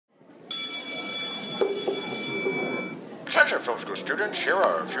Attention film school students, here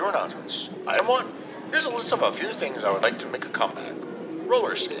are a few announcements. Item 1. Here's a list of a few things I would like to make a comeback.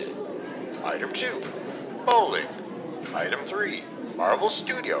 Roller skating. Item 2. Bowling. Item 3. Marvel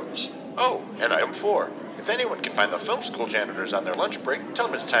Studios. Oh, and item 4. If anyone can find the Film School Janitors on their lunch break, tell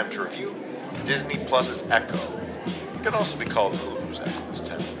them it's time to review Disney Plus's Echo. It could also be called Hulu's Echo this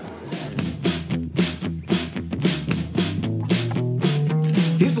time.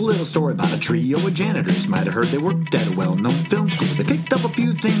 Here's a little story about a trio of janitors. Might have heard they worked at a well-known film school. They picked up a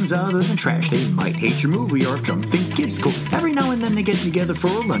few things other than trash. They might hate your movie or if drunk think it's cool. Every now and then they get together for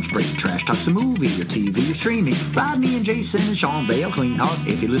a lunch break. Trash talks a movie or TV or streaming. Rodney and Jason and Sean, they'll clean house.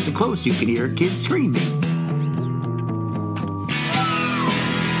 If you listen close, you can hear kids screaming.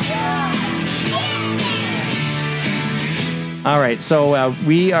 All right, so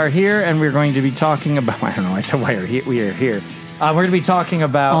we are here, and we're going to be talking about... I don't know, I said why we are here. We're going to be talking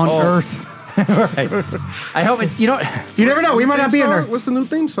about... On Earth. Right. I hope it's... You never know. We might not be in there. What's the new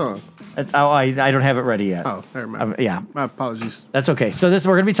theme song? I don't have it ready yet. Oh, never mind. Yeah. My apologies. That's okay. So we're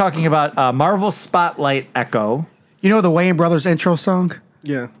going to be talking about Marvel Spotlight Echo. You know the Wayans Brothers intro song?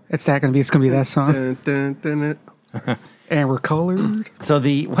 Yeah. It's going to be that song. Dun, dun, dun, dun. And we're colored. So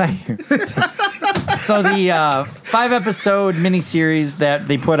the 5-episode miniseries that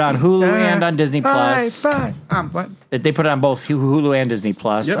they put on Hulu and on Disney Plus. What? They put it on both Hulu and Disney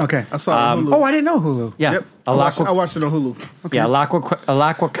Plus. Yep. Okay. I saw it on Hulu. Oh, I didn't know Hulu. Yeah. Yep. I watched it on Hulu. Okay. Yeah,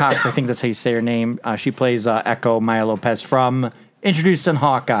 Alaqua Cox, I think that's how you say her name. She plays Echo Maya Lopez from introduced in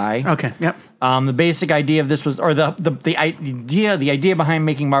Hawkeye. Okay. Yep. The basic idea of this was, or the idea behind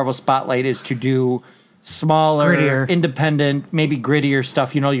making Marvel Spotlight is to do smaller, grittier, independent, maybe grittier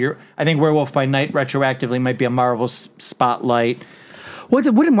stuff. I think Werewolf by Night retroactively might be a Marvel Spotlight. What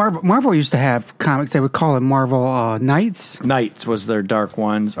did Marvel used to have comics? They would call it Marvel Knights. Knights was their dark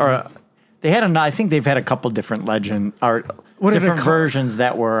ones, or they had I think they've had a couple different legend or different versions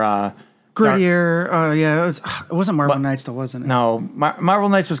that were grittier. Yeah, it wasn't Marvel Knights, though, wasn't it? No, Marvel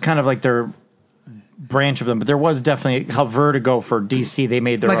Knights was kind of like their branch of them, but there was definitely how Vertigo for DC, they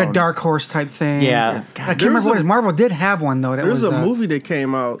made their own. A Dark Horse type thing. Yeah. I can't remember what it is. Marvel did have one, though. There's a movie that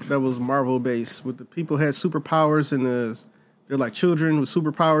came out that was Marvel based with the people had superpowers and they're like children with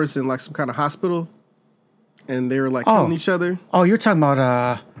superpowers in like some kind of hospital and they were like killing each other. Oh, you're talking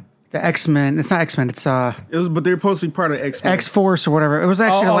about the X-Men. It's not X-Men. It's but they're supposed to be part of X-Men. X-Force or whatever. It was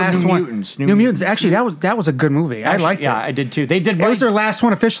actually the last one. New Mutants. Actually, that was a good movie. I liked it. Yeah, I did too. They did. It was their last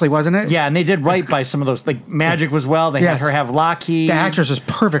one officially, wasn't it? Yeah, and they did right by some of those. Like Magic was well. They had her have Lockheed. The actress was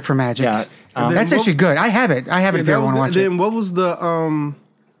perfect for Magic. Yeah, that's actually good. I have it. If you want to watch it. Then what was the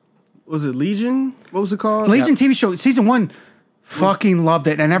was it Legion? What was it called? Legion TV show season 1. Fucking loved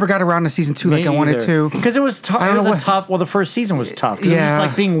it. I never got around to season 2 like I wanted to because it was tough. It was tough. Well, the first season was tough. It was just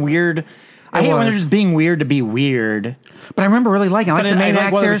like being weird. I hate when they're just being weird to be weird. But I remember really liking it. I like the main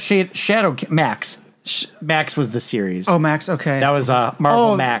actor. Shadow Max. Max was the series. Oh, Max. Okay. That was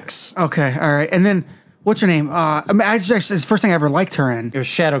Marvel Max. Okay. All right. And then, what's her name? It's the first thing I ever liked her in. It was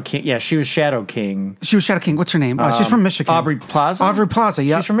Shadow King. Yeah, she was Shadow King. What's her name? She's from Michigan. Aubrey Plaza? Aubrey Plaza,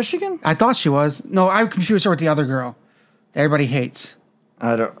 yeah. She's from Michigan? I thought she was. No, I confused her with the other girl that everybody hates.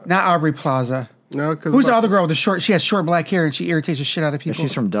 Not Aubrey Plaza. No, because who's the other girl with the short? She has short black hair and she irritates the shit out of people. Yeah,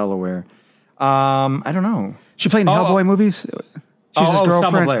 she's from Delaware. I don't know. She played in Hellboy movies. She's his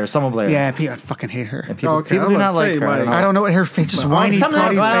girlfriend. Summer Blair. Yeah, I fucking hate her. Yeah, people do not like her. I don't know what her face, just whiny, pretty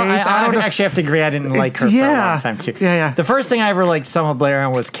face. I actually have to agree. I didn't like her for a long time too. Yeah. The first thing I ever liked Summer Blair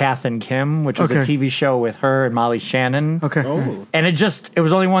on was Kath and Kim, which was a TV show with her and Molly Shannon. Okay. Oh. And it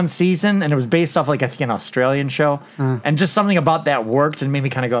was only one season, and it was based off like I think an Australian show, and just something about that worked and made me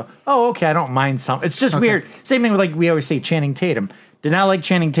kind of go, oh, okay, I don't mind some. It's just weird. Same thing with like we always say Channing Tatum. Did not like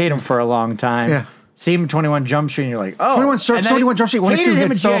Channing Tatum for a long time. Yeah. See him in 21 Jump Street, and you're like, oh. 21 Jump Street, when he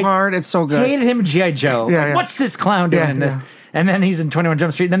hits so hard, it's so good. Hated him in G.I. Joe. Yeah. What's this clown doing in this? And then he's in 21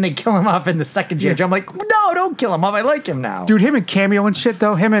 Jump Street, and then they kill him off in the second G.I. Joe. I'm like, no, don't kill him off. I like him now. Dude, him and Cameo and shit,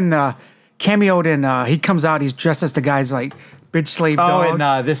 though. Him and cameoed in, he comes out, he's dressed as the guy's, like, bitch slave dog. Oh,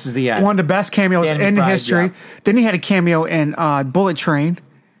 and This Is the End. One of the best cameos in history. Yeah. Then he had a cameo in Bullet Train.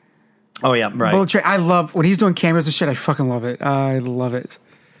 Oh, yeah, right. Bullet Train. I love, when he's doing cameos and shit, I fucking love it. I love it.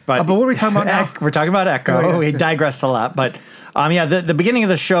 But what are we talking about now? We're talking about Echo. We digressed a lot. But, the beginning of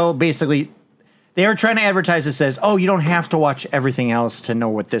the show, basically, they are trying to advertise it says, oh, you don't have to watch everything else to know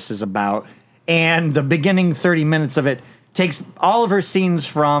what this is about. And the beginning 30 minutes of it takes all of her scenes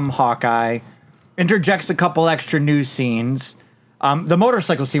from Hawkeye, interjects a couple extra news scenes. The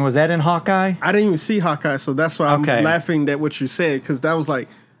motorcycle scene, was that in Hawkeye? I didn't even see Hawkeye, so that's why I'm laughing at what you said, because that was like,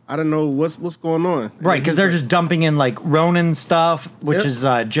 I don't know what's going on. Right, because they're just dumping in like Ronin stuff, which is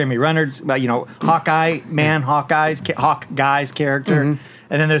Jeremy Renner's, Hawkeye's character, and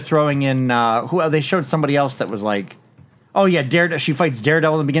then they're throwing in they showed somebody else that was like, oh yeah, she fights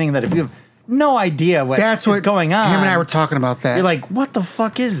Daredevil in the beginning. That if you have no idea what's going on, Him and I were talking about that. You're like, what the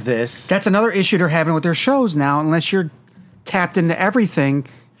fuck is this? That's another issue they're having with their shows now. Unless you're tapped into everything,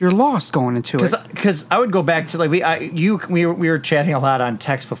 you're lost going into it. Because I would go back to we were chatting a lot on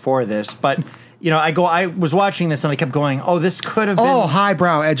text before this, but I was watching this and I kept going, oh, this could have been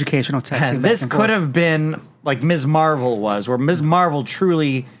highbrow educational text. This could have been like Ms. Marvel was, where Ms. Marvel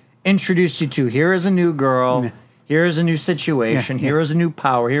truly introduced you to here is a new girl, here is a new situation, here is a new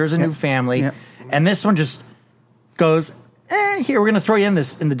power, here is a new family, and this one just goes. Here we're gonna throw you in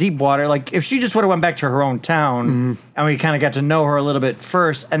the deep water. Like if she just would have went back to her own town, and we kind of got to know her a little bit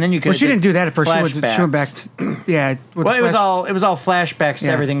first, and then you could. Well, she didn't do that at first. She went back. It was all flashbacks to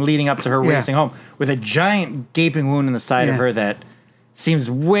everything leading up to her racing home with a giant gaping wound in the side of her that seems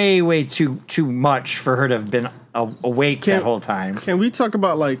way too much for her to have been awake that whole time. Can we talk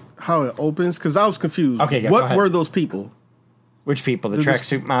about like how it opens? Because I was confused. Okay, what were those people? Which people? The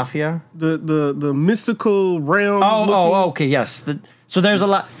tracksuit mafia? The mystical realm. Okay, yes. So there's a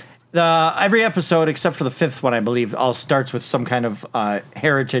lot. Every episode, except for the fifth one, I believe, all starts with some kind of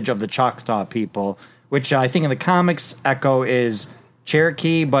heritage of the Choctaw people, which I think in the comics, Echo is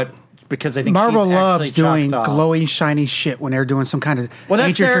Cherokee, but because I think Marvel she's loves doing Choctaw. glowy, shiny shit when they're doing some kind of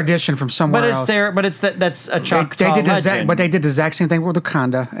ancient tradition from somewhere else. That's a Choctaw legend. But they did the exact same thing with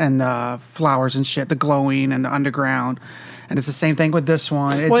Wakanda and the flowers and shit, the glowing and the underground. And it's the same thing with this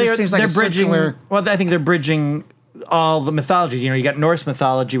one. It just seems like circular. Well, I think they're bridging all the mythologies. You got Norse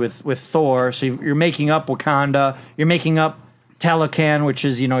mythology with Thor, so you're making up Wakanda. You're making up Talocan, which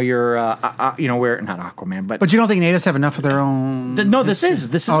is where not Aquaman, but you don't think natives have enough of their own? This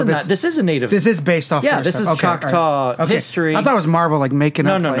is a native. This is based off. Yeah, this is Choctaw history. I thought it was Marvel like making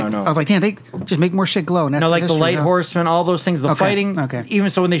up. No. I was like, damn, they just make more shit glow. And that's like the Light Horsemen, all those things. The fighting. Okay. Even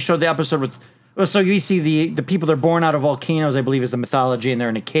so, when they showed the episode with. So you see the people that are born out of volcanoes, I believe, is the mythology, and they're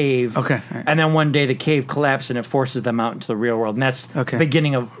in a cave. Okay. Right. And then one day the cave collapses and it forces them out into the real world. And that's the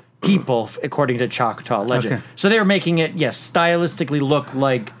beginning of people, according to Choctaw legend. Okay. So they were making it, stylistically look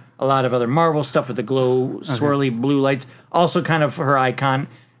like a lot of other Marvel stuff with the glow, swirly blue lights. Also kind of her icon.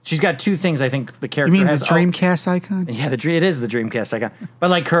 She's got two things I think the character has. You mean the Dreamcast icon? Yeah, it is the Dreamcast icon. But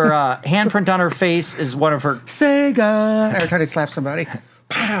like her handprint on her face is one of her... Sega! Every time they slap somebody...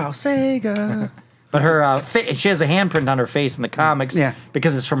 Pow, Sega. But her, she has a handprint on her face in the comics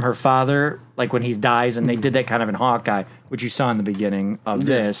because it's from her father, like when he dies, and they did that kind of in Hawkeye, which you saw in the beginning of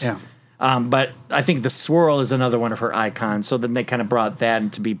this. Yeah. But I think the swirl is another one of her icons, so then they kind of brought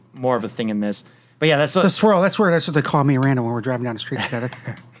that to be more of a thing in this. But yeah, that's the swirl. That's what they call me and Randall when we're driving down the street together.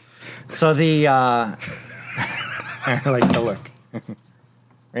 So the I like the look,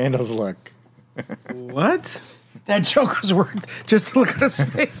 Randall's look. What? That joke was worth just to look at his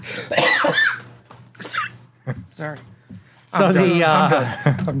face. Sorry.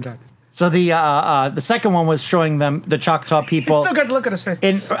 I'm done. So the second one was showing them the Choctaw people. Still got to look at his face.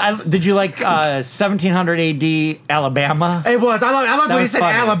 Did you like 1700 AD Alabama? It was. I loved when he said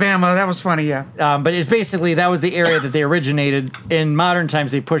funny. Alabama. That was funny. Yeah. But it's basically that was the area that they originated. In modern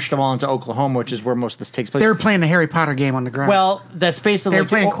times, they pushed them all into Oklahoma, which is where most of this takes place. They were playing the Harry Potter game on the ground. Well, that's basically they were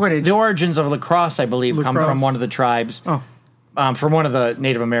playing Quidditch. The origins of lacrosse, I believe, come from one of the tribes. Oh. From one of the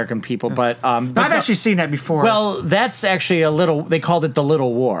Native American people, but I've actually seen that before. Well, that's actually they called it the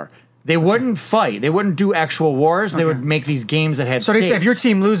Little War. They wouldn't fight. They wouldn't do actual wars. They would make these games that had stakes. They say if your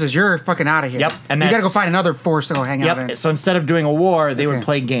team loses, you're fucking out of here. Yep. And you got to go find another force to go hang out in. So instead of doing a war, they would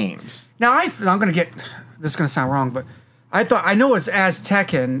play games. Now, I'm going to get... This is going to sound wrong, but I know it's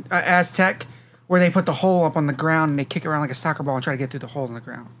Aztec, where they put the hole up on the ground and they kick it around like a soccer ball and try to get through the hole in the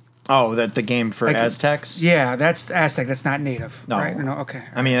ground. Oh, that the game for Aztecs? Yeah, that's Aztec. That's not native. No. Right? No, okay.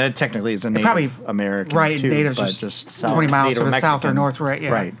 I mean, it technically is a Native American, right, too. Native's but just 20 miles to the south or north, right? Yeah.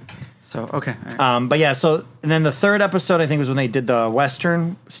 Right. So, okay. Right. But yeah, and then the third episode, I think, was when they did the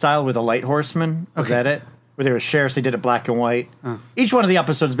Western style with the Light Horsemen. Was that it? Where they were sheriffs, they did it black and white. Each one of the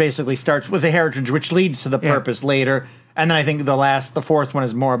episodes basically starts with a heritage, which leads to the purpose later. And then I think the fourth one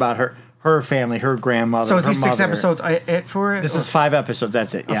is more about her family, her grandmother. So is these 6 episodes it for it? This is 5 episodes,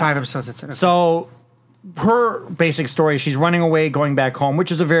 that's it. Yeah. 5 episodes, that's it. Okay. So her basic story, she's running away, going back home,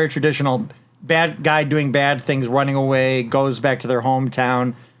 which is a very traditional bad guy doing bad things, running away, goes back to their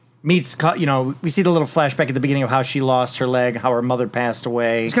hometown. Meets, we see the little flashback at the beginning of how she lost her leg, how her mother passed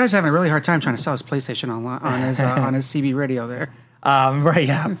away. This guy's having a really hard time trying to sell his PlayStation on his CB radio there. Right,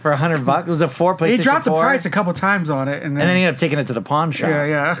 yeah, for $100. It was a 4 PlayStation 4. He dropped the price a couple times on it, and then he ended up taking it to the pawn shop.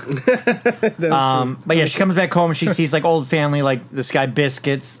 yeah. But yeah, she comes back home and she sees like old family, like this guy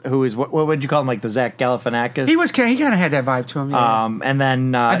Biscuits, who is what would you call him, like the Zach Galifianakis? He kind of had that vibe to him. Yeah. And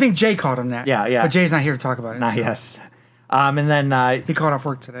then I think Jay called him that. Yeah. But Jay's not here to talk about it. yes. And then he called off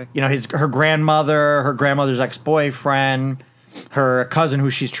work today. You know, her grandmother's ex-boyfriend, her cousin who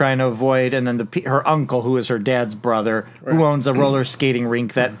she's trying to avoid, and then her uncle who is her dad's brother, who owns a roller skating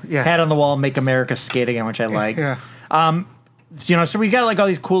rink that had on the wall "Make America Skate Again," which I liked. Yeah. You know, so we got like all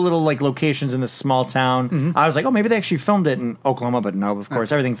these cool little like locations in this small town. Mm-hmm. I was like, oh, maybe they actually filmed it in Oklahoma, but no, of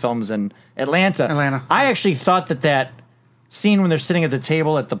course, everything films in Atlanta. I actually thought that scene when they're sitting at the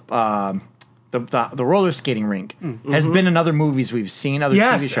table at the roller skating rink has been in other movies we've seen, other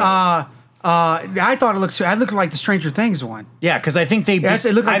TV shows. I thought it looked like the Stranger Things one. Yeah, because I think they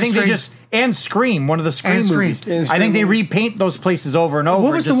and Scream, one of the Scream movies. I think they repaint those places over and over.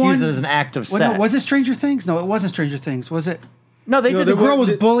 What was just use it as an active set. No, was it Stranger Things? No, it wasn't Stranger Things. Was it? No, they did. The girl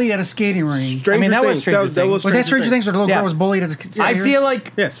was bullied at a skating rink. Was Stranger Things. Was that Stranger Things, or the little girl was bullied at the? I feel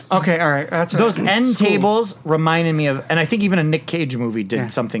like yes. Okay, all right. That's those end tables reminded me of, and I think even a Nick Cage movie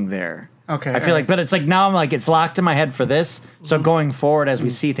did something there. Okay, I feel like, but it's like now I'm like it's locked in my head for this. So going forward, as we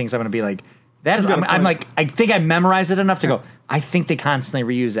see things, I'm going to be like, that is. I'm like, I think I memorized it enough to go. I think they constantly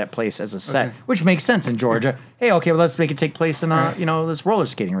reuse that place as a set, which makes sense in Georgia. Hey, okay, well, let's make it take place in this roller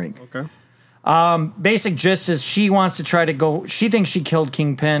skating rink. Okay. Basic gist is she wants to try to go. She thinks she killed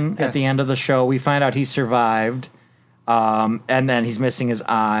Kingpin at the end of the show. We find out he survived, and then he's missing his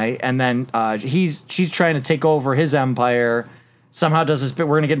eye. And then she's trying to take over his empire. Somehow does this bit.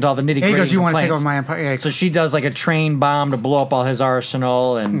 We're gonna get into all the nitty gritty. He goes, "You want to take over my empire?" Yeah, so she does like a train bomb to blow up all his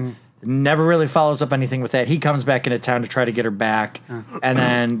arsenal, and never really follows up anything with that. He comes back into town to try to get her back, and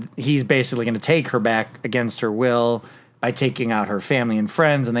then he's basically going to take her back against her will by taking out her family and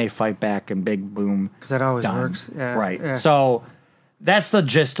friends, and they fight back, and big boom. Because that always done. works. Yeah, right. Yeah. So that's the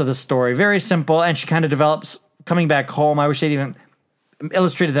gist of the story. Very simple, and she kind of develops coming back home. I wish they'd even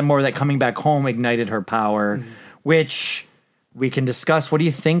illustrated that more, that coming back home ignited her power, which we can discuss. What do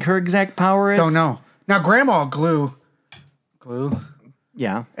you think her exact power is? Don't know. Now, Grandma glue.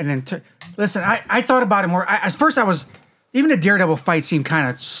 Yeah. And then, listen, I thought about it more. At first, even the Daredevil fight seemed kind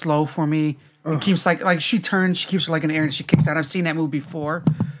of slow for me. It keeps like she turns, she keeps her leg in the air and she kicks out. I've seen that move before.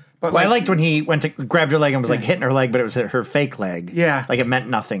 But I liked when he went to grab her leg and was like hitting her leg, but it was her fake leg. Yeah. Like it meant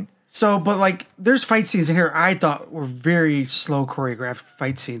nothing. So, but like there's fight scenes in here I thought were very slow choreographed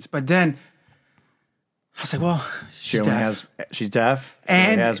fight scenes. But then I was like, well, she's deaf.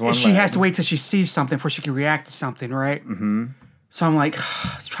 And she leg. has to wait till she sees something before she can react to something, right? Mm-hmm. So I'm like,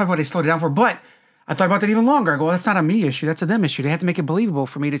 that's probably what they slowed it down for. But I thought about that even longer. I go, well, that's not a me issue. That's a them issue. They have to make it believable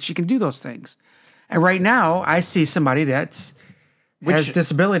for me that she can do those things. And right now, I see somebody has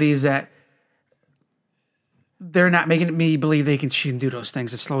disabilities that they're not making me believe she can do those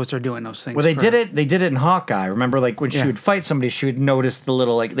things as slow as they're doing those things. Well, they did it in Hawkeye. Remember, like when she would fight somebody, she would notice the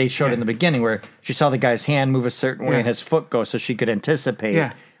little, like they showed in the beginning where she saw the guy's hand move a certain way and his foot go so she could anticipate.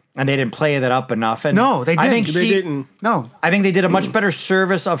 Yeah. And they didn't play that up enough. And no, they didn't. I think they didn't. No. I think they did a much better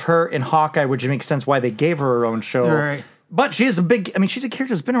service of her in Hawkeye, which makes sense why they gave her her own show. Right. But she is she's a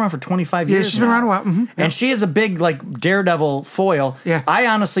character that's been around for 25 years. Yeah, she's been around a while. Mm-hmm. And she is a big, like, Daredevil foil. Yeah. I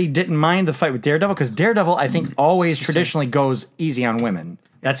honestly didn't mind the fight with Daredevil because Daredevil, I think, always traditionally goes easy on women.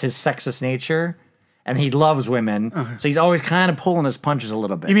 That's his sexist nature. And he loves women. So he's always kind of pulling his punches a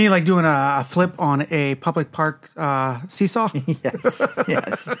little bit. You mean like doing a flip on a public park seesaw? Yes.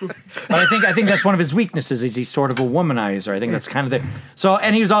 But I think that's one of his weaknesses is he's sort of a womanizer. I think that's kind of the... So,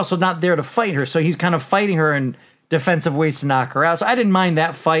 and he was also not there to fight her. So he's kind of fighting her in defensive ways to knock her out. So I didn't mind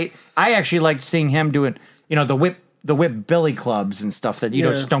that fight. I actually liked seeing him doing, the whip billy clubs and stuff that you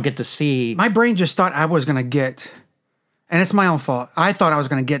just don't get to see. My brain just thought I was going to get, and it's my own fault, I thought I was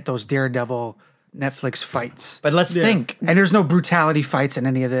going to get those Daredevil Netflix fights. But let's think. And there's no brutality fights in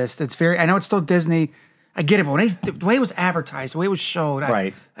any of this. I know it's still Disney. I get it, but the way it was advertised, the way it was showed,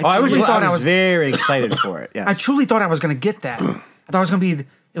 right. I was very excited for it. Yes. I truly thought I was going to get that. I thought it was going to be,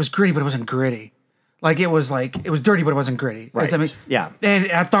 it was gritty, but it wasn't gritty. It was dirty, but it wasn't gritty. Right. Yeah.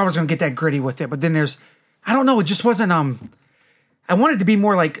 And I thought I was going to get that gritty with it, but then I don't know, it just wasn't, I wanted to be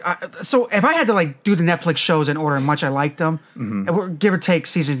more like, so if I had to do the Netflix shows in order how much I liked them, and give or take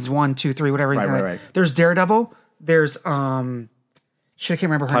seasons 1, 2, 3, whatever. Right. There's Daredevil. There's, I can't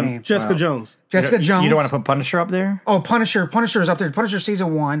remember her name. Jessica Jones. Jessica Jones. You don't want to put Punisher up there? Oh, Punisher. Punisher is up there. Punisher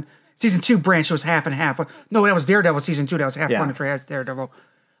season 1. Season 2 branch was half and half. No, that was Daredevil season 2. That was half Punisher, half Daredevil.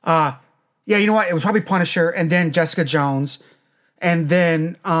 Yeah, you know what? It was probably Punisher, and then Jessica Jones, and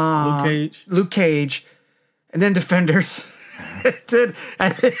then Luke Cage, and then Defenders. it did.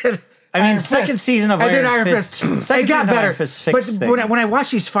 I mean, second season of Iron Fist. It got better. Iron Fist fixed but when I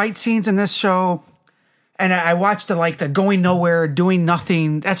watch these fight scenes in this show, and I watched the going nowhere, doing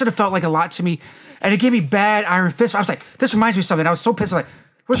nothing, that's what it felt like a lot to me. And it gave me bad Iron Fist. I was like, this reminds me of something. I was so pissed. Like,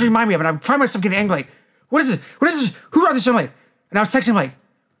 what does it remind me of? And I find myself getting angry. Like, what is this? What is this? Who wrote this? I'm like, and I was texting him like,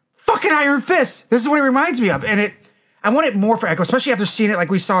 fucking Iron Fist. This is what it reminds me of. And I want it more for Echo, especially after seeing it like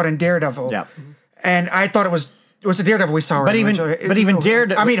we saw it in Daredevil. Yeah. And I thought it was the Daredevil we saw. But even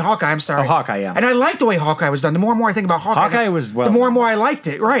Daredevil. I mean Hawkeye. I'm sorry. Oh, Hawkeye. Yeah. And I liked the way Hawkeye was done. The more and more I think about Hawkeye, the more and more I liked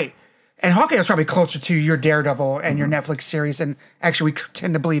it. Right. And Hawkeye was probably closer to your Daredevil and your Netflix series, and actually we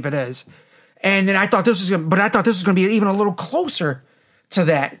tend to believe it is. And then I thought this was going to be even a little closer to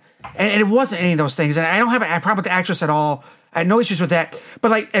that, and it wasn't any of those things. And I don't have a problem with the actress at all. I had no issues with that.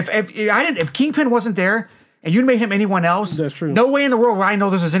 But like, if Kingpin wasn't there and you made him anyone else, that's true. No way in the world where I know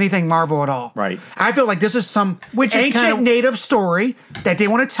this is anything Marvel at all. Right. I feel like this is some ancient native story that they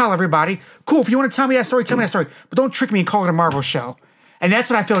want to tell everybody. Cool. If you want to tell me that story, tell me that story. But don't trick me and call it a Marvel show. And that's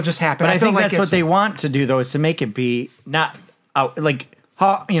what I feel just happened. But I think that's what they want to do, though, is to make it be not like.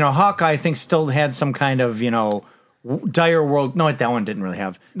 Hawkeye, I think, still had some kind of, dire world. No, that one didn't really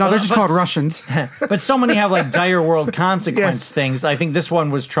have. No, they're just called Russians. But so many have like dire world consequence things. I think this one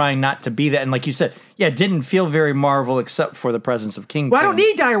was trying not to be that. And like you said, it didn't feel very Marvel except for the presence of Kingpin. Well, I don't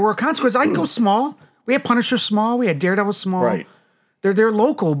need dire world consequence. I can go small. We had Punisher small. We had Daredevil small. Right. They're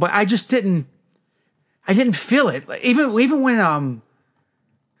local, but I just didn't. I didn't feel it. Even when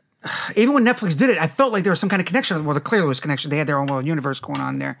Netflix did it, I felt like there was some kind of connection. Well, clearly was connection. They had their own little universe going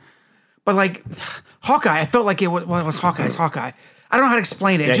on there. But like Hawkeye, I felt like it was Hawkeye. It's Hawkeye. I don't know how to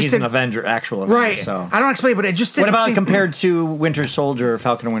explain it. Yeah, it just he's an Avenger, actual Avenger. Right. So. I don't know how to explain it, but it just didn't. What about compared to Winter Soldier,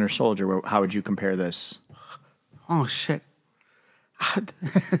 Falcon and Winter Soldier? How would you compare this? Oh, shit.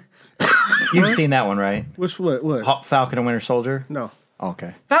 You've seen that one, right? Which what? Falcon and Winter Soldier? No.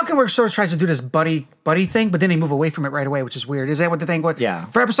 Okay. Falcon Winter Soldier tries to do this buddy thing, but then they move away from it right away, which is weird. Is that what the thing was? Yeah.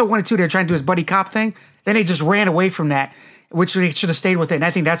 For episode 1 and 2, they're trying to do this buddy cop thing. Then they just ran away from that, which they should have stayed with it. And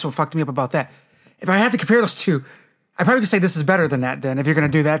I think that's what fucked me up about that. If I have to compare those two, I probably could say this is better than that. Then, if you're going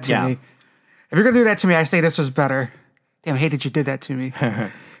to do that to me, I say this was better. Damn, I hate that you did that to me.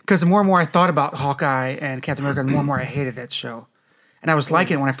 Because the more and more I thought about Hawkeye and Captain America, the more and more I hated that show. And I was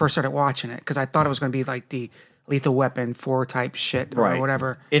liking it when I first started watching it because I thought it was going to be like the Lethal Weapon 4 type shit or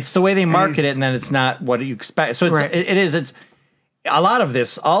whatever. It's the way they market it, and then it's not what you expect. So it's a lot of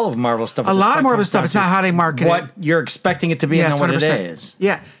this, all of Marvel stuff. A lot of Marvel stuff. It's not how they market what you're expecting it to be, and then what 100%. It is.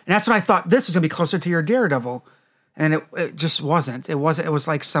 Yeah, and that's what I thought. This was going to be closer to your Daredevil, and it just wasn't. It wasn't. It was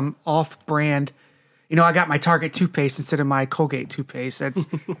like some off-brand. I got my Target toothpaste instead of my Colgate toothpaste. And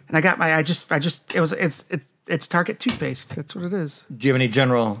I got my. It's Target toothpaste. That's what it is. Do you have any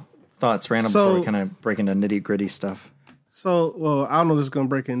general thoughts, Randall, before we kind of break into nitty-gritty stuff? So, well, I don't know if this is going to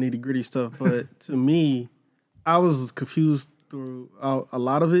break into nitty-gritty stuff, but to me, I was confused throughout a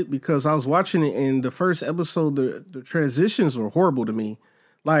lot of it because I was watching it, and the first episode, the transitions were horrible to me.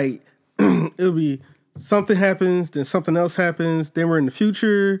 Like, it would be something happens, then something else happens, then we're in the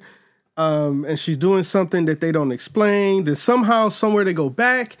future, and she's doing something that they don't explain, then somehow, somewhere they go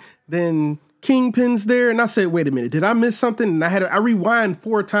back, then Kingpin's there, and I said, wait a minute, did I miss something? And I rewind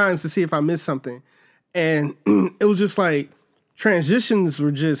 4 times to see if I missed something. And it was just like, transitions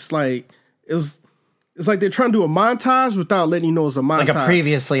were just like, it's like they're trying to do a montage without letting you know it's a montage. Like a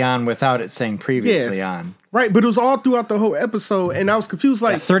previously on without it saying previously on. Right, but it was all throughout the whole episode, and I was confused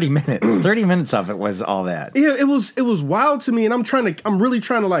like... 30 minutes. 30 minutes of it was all that. Yeah, it was wild to me, and I'm really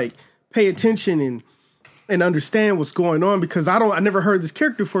trying to like pay attention and understand what's going on because I never heard this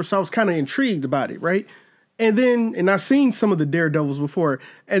character before, so I was kind of intrigued about it, right? And I've seen some of the Daredevils before,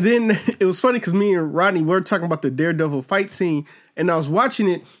 and then it was funny because me and Rodney were talking about the Daredevil fight scene, and I was watching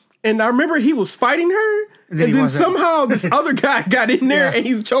it, and I remember he was fighting her, and then somehow this other guy got in there and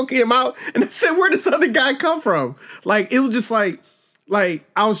he's choking him out, and I said, "Where does this other guy come from?" Like it was just like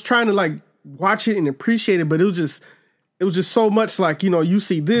I was trying to like watch it and appreciate it, but it was just so much like you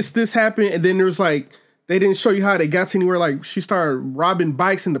see this happen, and then there's like. They didn't show you how they got to anywhere. Like, she started robbing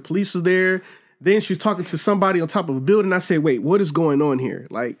bikes and the police was there. Then she was talking to somebody on top of a building. I said, wait, what is going on here?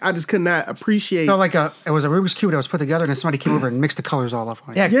 Like, I just could not appreciate. Felt like it was a Rubik's Cube that was put together and then somebody came over and mixed the colors all up.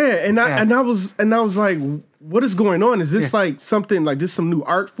 Yeah. And I was like, what is going on? Is this like something, like this some new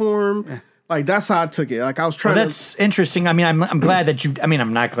art form? Yeah. Like, that's how I took it. Like, I was trying that's interesting. I mean, I'm glad that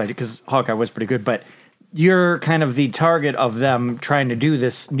I'm not glad because Hawkeye was pretty good, but you're kind of the target of them trying to do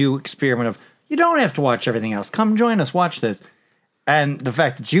this new experiment of, you don't have to watch everything else. Come join us, watch this. And the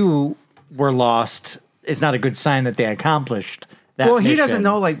fact that you were lost is not a good sign that they accomplished that mission. He doesn't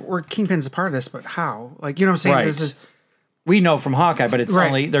know, like, where Kingpin's a part of this, but how? Like, you know what I'm saying? Right. This is, we know from Hawkeye, but it's Right.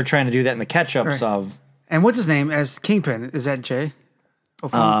 only they're trying to do that in the catch-ups of. And what's his name as Kingpin? Is that Jay?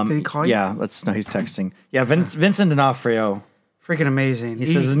 Oh, did he call you? Yeah, no, he's texting. Yeah, Vincent D'Onofrio. Freaking amazing. He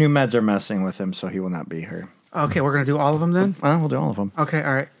says his new meds are messing with him, so he will not be here. Okay, we're gonna do all of them then. Well, we'll do all of them. Okay,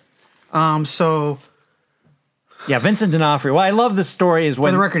 all right. So Yeah, Vincent D'Onofrio. Well, I love this story is for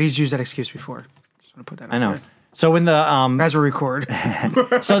when the record, he's used that excuse before. Just want to put that. I know. There. So when the As we record,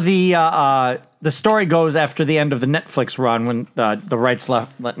 so the story goes after the end of the Netflix run when the rights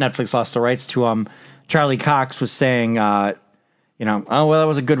Netflix lost the rights to Charlie Cox was saying oh well, that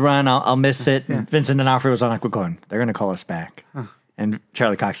was a good run, I'll miss it. Yeah. And Vincent D'Onofrio was on like, we're going, they're gonna call us back. And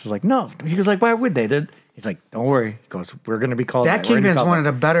Charlie Cox was like, no. He was like, why would they? He's like, don't worry. He goes, we're gonna be called that back. We're gonna be Kingpin's called one of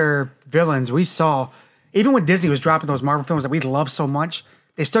back. the better villains we saw. Even when Disney was dropping those Marvel films that we love so much,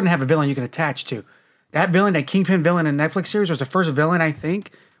 they still didn't have a villain you can attach to. That villain, that Kingpin villain in the Netflix series, was the first villain, I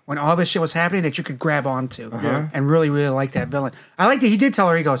think, when all this shit was happening that you could grab onto and really, really like that villain. I liked it. He did tell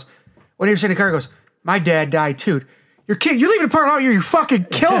her, he goes, when he was in the car, he goes, my dad died too. You're leaving the part out here, you fucking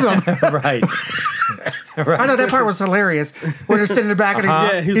killed him. Right. I thought that part was hilarious when they're sitting in the back of the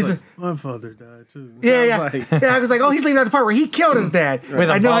Yeah, he's like, my father died too. Yeah. I was like, oh, he's leaving out the part where he killed his dad. With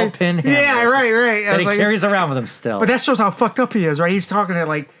a I know ball pin hammer. Yeah, right. I That was he like, carries around with him still. but that shows how fucked up he is, right? He's talking to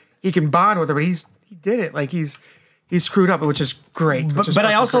like he can bond with her, but he did it. Like he's screwed up, which is great. But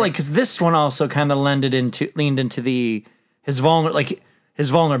I also like because this one also kind of leaned into his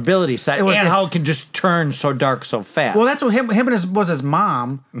vulnerability side It was- and how it can just turn so dark so fast. well, that's what him and his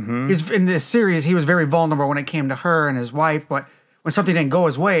mom. He's in this series. He was very vulnerable when it came to her and his wife. But when something didn't go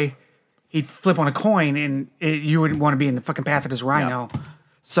his way, he'd flip on a coin, and you wouldn't want to be in the fucking path of this rhino.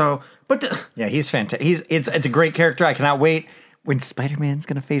 So, but yeah, he's fantastic. It's a great character. I cannot wait when Spider-Man's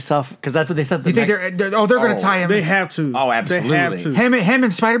gonna face off because that's what they said. you think they're going to tie him? They have to. Oh, absolutely. They have to. him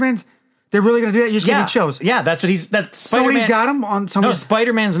and Spider-Man's. They're really going to do that. You just give me chills. Yeah, that's what that's Somebody's got him on some. No,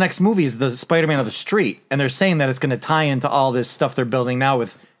 Spider-Man's next movie is the Spider-Man of the Street, and they're saying that it's going to tie into all this stuff they're building now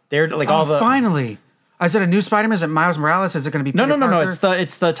with their like all the. Finally, is it a new Spider-Man? Is it Miles Morales? Is it going to be No, Peter no. Parker?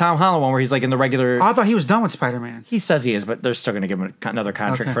 It's the Tom Holland one where he's like in the regular. Oh, I thought he was done with Spider-Man. He says he is, but they're still going to give him another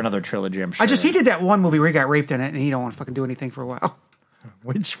contract Okay. for another trilogy. I'm sure. He did that one movie where he got raped in it, and he don't want to fucking do anything for a while.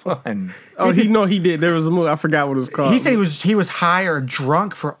 Which one? Oh, he did. There was a movie. I forgot what it was called. He said he was high or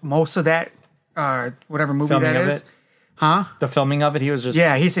drunk for most of that, whatever movie Filming that of is. it? The filming of it, he was just.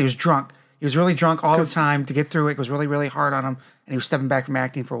 Yeah, he said he was drunk. He was really drunk all the time to get through it. It was really, really hard on him, and he was stepping back from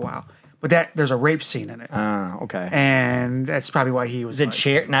acting for a while. But there's a rape scene in it, Okay. and that's probably why he was. Is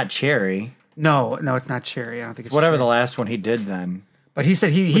it not Cherry? No, it's not Cherry. I don't think it's Whatever Cherry. the last one he did then. But he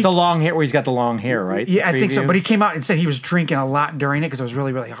said he With the long hair, where he's got the long hair, right? Yeah, I The think so. preview? But he came out and said he was drinking a lot during it because it was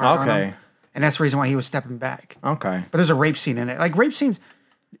really, really hard on Okay. him. And that's the reason why he was stepping back. Okay. But there's a rape scene in it. Like rape scenes,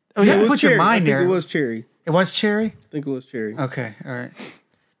 you Yeah, have it to was put your Cherry. mind I think there. it was Cherry. It was Cherry? I think it was Cherry. Okay, all right.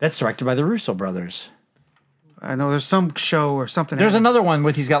 That's directed by the Russo brothers. I know there's some show or something. There's another one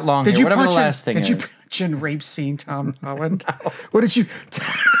with he's got long hair. Whatever the last thing Did is. you punch in rape scene, Tom Holland? What did you...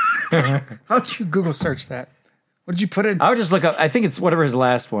 How did you Google search that? What did you put in? I would just look up. I think it's whatever his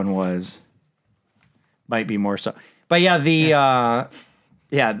last one was. Might be more so. But yeah, they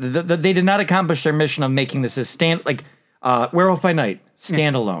did not accomplish their mission of making this a Werewolf by Night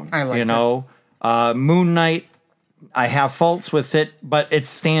standalone. I like Moon Knight. I have faults with it, but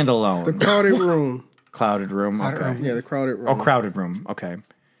it's standalone. The Crowded Room. Crowded Room. Okay. Yeah, the Crowded Room. Oh, Crowded Room. Okay.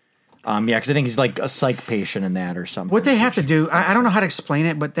 Yeah, because I think he's like a psych patient in that or something. What they have to do, I don't know how to explain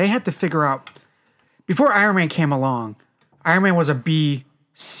it, but they had to figure out, before Iron Man came along, Iron Man was a B,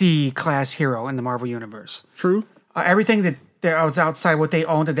 C class hero in the Marvel Universe. True. Everything that was outside what they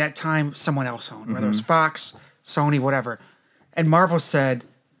owned at that time, someone else owned, whether it was Fox, Sony, whatever. And Marvel said,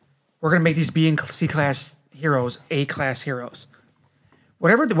 we're going to make these B and C class heroes A class heroes.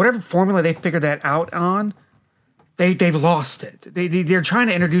 Whatever formula they figured that out on, they've lost it. They're trying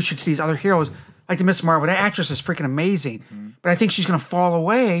to introduce you to these other heroes, like the Miss Marvel. That actress is freaking amazing, but I think she's going to fall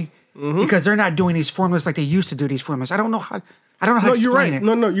away because they're not doing these formulas like they used to do these formulas. I don't know how to explain you're right. it.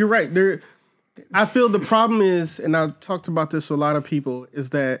 No, you're right. I feel the problem is, and I've talked about this with a lot of people, is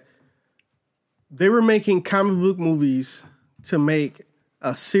that they were making comic book movies to make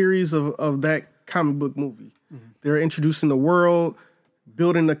a series of that comic book movie. They're introducing the world,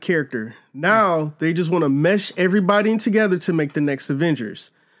 building a character. Now they just want to mesh everybody in together to make the next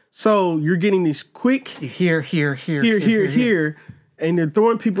Avengers. So you're getting these quick Here, and they're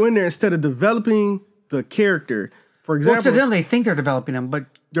throwing people in there instead of developing the character. For example, Well, to them, they think they're developing them, but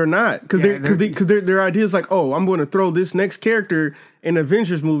they're not, because their idea is like, oh, I'm going to throw this next character in an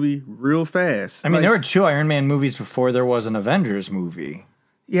Avengers movie real fast. I mean, there were 2 Iron Man movies before there was an Avengers movie.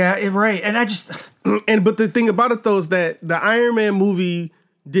 right. And I just But the thing about it though is that the Iron Man movie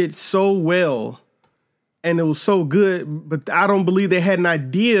did so well and it was so good, but I don't believe they had an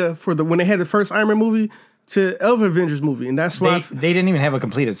idea for when they had the first Iron Man movie to Elf Avengers movie, and that's why they didn't even have a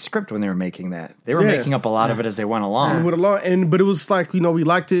completed script when they were making that. They were making up a lot of it as they went along. But it was like, we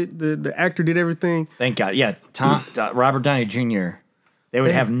liked it. The actor did everything. Thank God. Yeah, Robert Downey Jr. They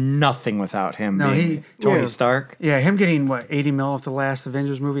would have nothing without him. Tony Stark. Yeah, him getting $80 million off the last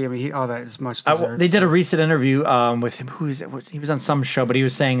Avengers movie. I mean, all that is much deserved. They did a recent interview with him. He was on some show, but he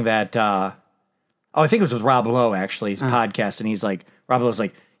was saying that. I think it was with Rob Lowe actually, his podcast, and he's like, Rob Lowe's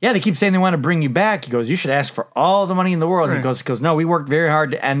like, yeah, they keep saying they want to bring you back. He goes, you should ask for all the money in the world. Right. He goes, no, we worked very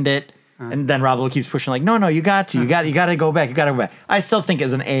hard to end it. And then Rob Lowe keeps pushing like, no, you got to, you got to go back. You got to go back. I still think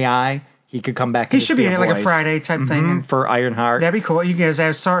as an AI, he could come back. He should be in like a Friday type thing for Ironheart. That'd be cool. You guys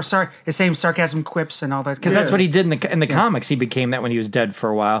have the same sarcasm quips and all that. Because that's what he did in the comics. He became that when he was dead for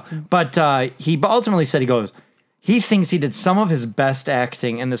a while. But he ultimately said, he thinks he did some of his best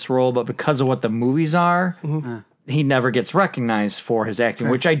acting in this role, but because of what the movies are, he never gets recognized for his acting,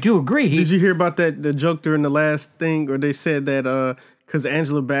 which I do agree. Did you hear about the joke during the last thing, or they said that because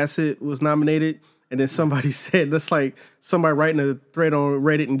Angela Bassett was nominated, and then somebody said that's like somebody writing a thread on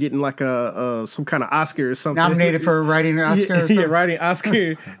Reddit and getting like some kind of Oscar or something. Nominated for writing an Oscar? Or something? Writing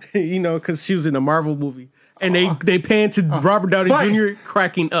Oscar, because she was in a Marvel movie. And they panned to Robert Downey Jr.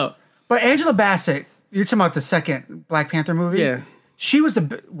 cracking up. But Angela Bassett, you're talking about the second Black Panther movie? Yeah. She was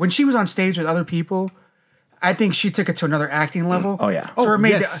when she was on stage with other people, I think she took it to another acting level. Oh, yeah. To where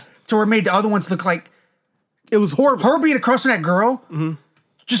it made the other ones look like... It was horrible. Her being across from that girl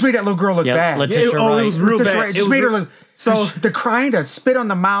just made that little girl look bad. It was real bad. It just made her look... So the crying, to spit on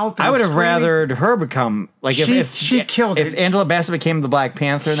the mouth. I would have rathered her become... like if she killed it. If Angela Bassett became the Black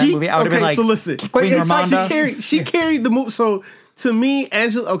Panther in that movie, I would have been like... so listen. Queen Ramonda. She carried the movie. So to me,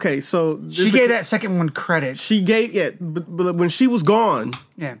 Angela... Okay, so... She gave that second one credit. She gave... but when she was gone...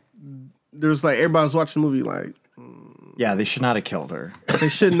 Yeah. There was like... Everybody was watching the movie like... Yeah, they should not have killed her. They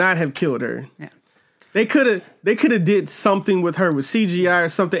should not have killed her. Yeah. They could have did something with her with CGI or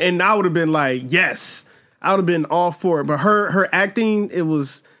something, and I would have been like, yes, I would have been all for it. But her acting, it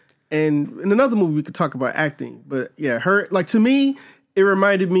was, and in another movie we could talk about acting, but yeah, her, like, to me, it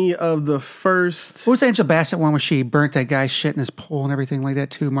reminded me of the first. What was the Angela Bassett one where she burnt that guy's shit in his pool and everything like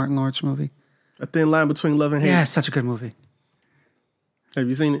that too? Martin Lawrence movie. A Thin Line Between Love and Hate. Yeah, such a good movie. Have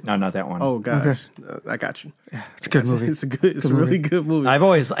you seen it? No, not that one. Oh gosh, I got you. Yeah, it's a good movie. It's a really good movie.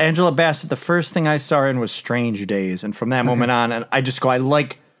 Angela Bassett, the first thing I saw her in was Strange Days, and from that moment on, and I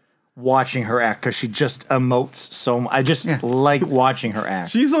like watching her act because she just emotes so much. I just like watching her act.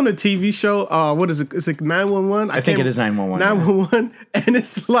 She's on a TV show. What is it? Is it 911? I think it is 911. 911, and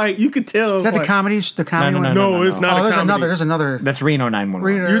it's like you could tell. Is that like, the comedy? The comedy one? No, it's not. There's another. That's Reno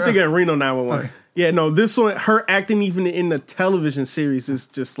 911. You're thinking of Reno 911. Okay. Yeah, no, this one, her acting even in the television series is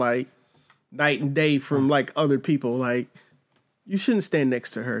just like night and day from like other people. Like, you shouldn't stand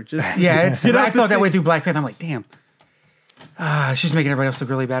next to her. Just I thought that way through Black Panther. I'm like, damn. She's making everybody else look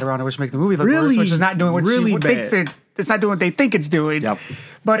really bad around her, which make the movie look worse, which is not doing what she thinks it's not doing what they think it's doing. Yep.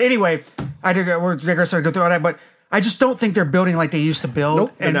 But anyway, we're going to go through all that, but I just don't think they're building like they used to build.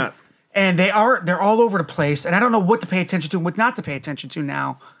 Nope, they're not. And they're all over the place, and I don't know what to pay attention to and what not to pay attention to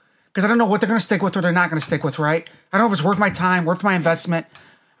now. Because I don't know what they're going to stick with or they're not going to stick with, right? I don't know if it's worth my time, worth my investment.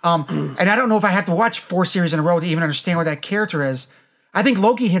 And I don't know if I have to watch 4 series in a row to even understand what that character is. I think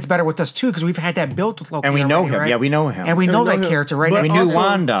Loki hits better with us, too, because we've had that built with Loki. And we know him. Right? Yeah, we know him. And we know that character, right? We knew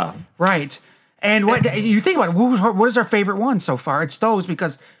Wanda. Right. And what you think about it, what is our favorite one so far? It's those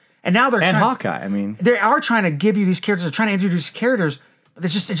because... And now they're and Hawkeye, I mean. They are trying to give you these characters. They're trying to introduce characters. But it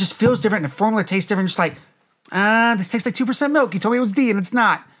just feels different. And the formula tastes different. Just like, this tastes like 2% milk. You told me it was D, and it's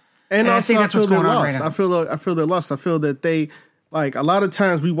not. And also, I think that's what's going on right now. I feel they're lost. I feel that they, like, a lot of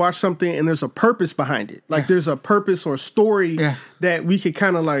times we watch something and there's a purpose behind it. Like, there's a purpose or story that we could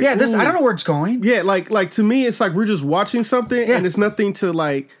kind of like. Yeah, I don't know where it's going. Yeah, like to me, it's like we're just watching something and it's nothing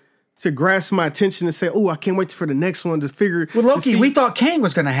to grasp my attention and say, oh, I can't wait for the next one to figure. With Loki, we thought Kang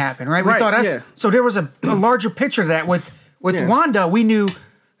was going to happen, right? We thought so there was a larger picture to that. With Wanda, we knew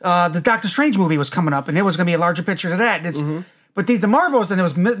the Doctor Strange movie was coming up, and there was going to be a larger picture to that. But the Marvels, and it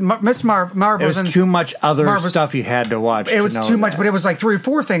was Miss Marvel. There was too much other stuff you had to watch. It was too much, but it was like 3 or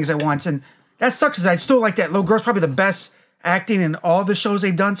 4 things at once, and that sucks. Because I still like that little girl's probably the best acting in all the shows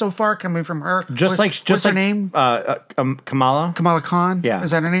they've done so far, coming from her. What's her name? Kamala Khan. Yeah,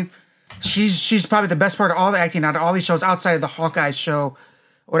 is that her name? She's probably the best part of all the acting out of all these shows outside of the Hawkeye show,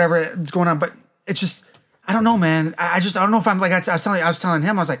 whatever is going on. But it's just I don't know, man. I don't know if I'm like I was telling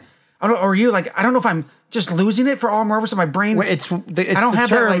him. I was like, I don't, or you like, I don't know if I'm just losing it for all Marvel, so my brain. Well, it's I don't have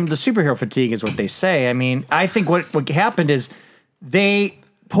term, that, like, the superhero fatigue is what they say. I mean, I think what happened is they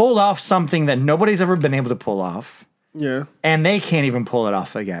pulled off something that nobody's ever been able to pull off. Yeah. And they can't even pull it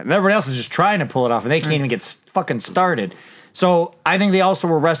off again. And everybody else is just trying to pull it off, and they can't even get fucking started. So I think they also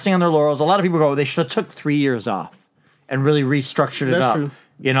were resting on their laurels. A lot of people go, they should have took 3 years off and really restructured it up. True.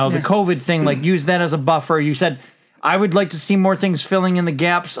 You know, the COVID thing, like, use that as a buffer. You said, I would like to see more things filling in the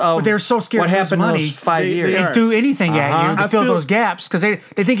gaps of but they're so scared what happened in those 5 years. They do anything at you to fill those gaps because they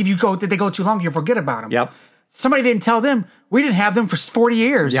think if you go too long, you'll forget about them. Yep. Somebody didn't tell them. We didn't have them for 40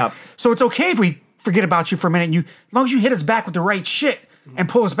 years. Yep. So it's okay if we forget about you for a minute. As long as you hit us back with the right shit and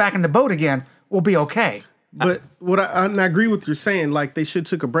pull us back in the boat again, we'll be okay. But I agree with you saying, like, they should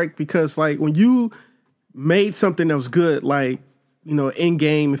took a break because, like, when you made something that was good, like, you know,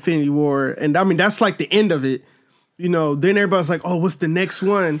 Endgame, Infinity War, and I mean, that's like the end of it, you know, then everybody's like, oh, what's the next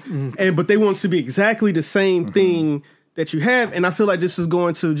one? Mm-hmm. But they want it to be exactly the same thing that you have. And I feel like this is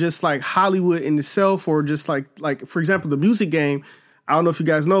going to just like Hollywood in itself, or just like, for example, the music game. I don't know if you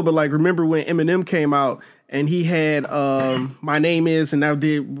guys know, but like, remember when Eminem came out and he had My Name Is, and now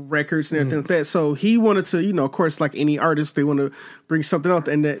did records and everything like that. So he wanted to, you know, of course, like any artist, they want to bring something out.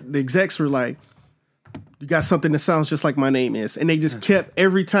 And the execs were like, you got something that sounds just like My Name Is. And they just kept,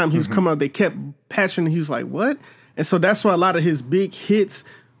 every time he was coming out, they kept patching. He was like, what? And so that's why a lot of his big hits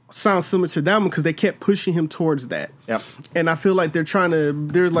sound similar to that one, because they kept pushing him towards that. Yep. And I feel like they're trying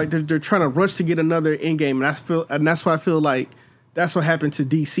to rush to get another Endgame. And that's why I feel like that's what happened to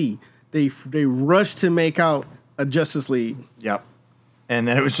DC. They rushed to make out a Justice League. Yep. And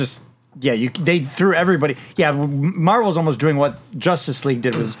then it was just, they threw everybody. Yeah, Marvel's almost doing what Justice League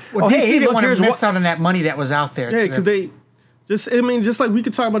did. Was, DC didn't want to miss out on that money that was out there. Yeah, because just like we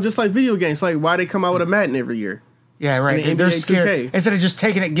could talk about just like video games, like why they come out with a Madden every year. Yeah, right. They're scared. 2K. Instead of just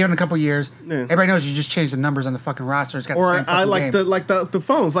taking it, giving it a couple years, everybody knows you just change the numbers on the fucking roster. It's got the same fucking game. the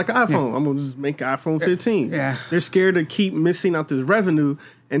phones, like an iPhone. I'm gonna just make an iPhone 15. Yeah, they're scared to keep missing out this revenue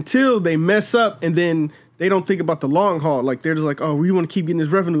until they mess up, and then they don't think about the long haul. Like they're just like, oh, we want to keep getting this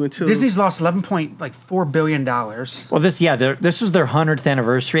revenue until Disney's lost $11.4 billion. Well, this was their 100th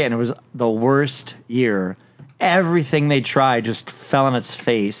anniversary, and it was the worst year. Everything they tried just fell on its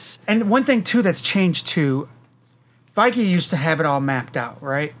face. And one thing too that's changed too. Feige used to have it all mapped out,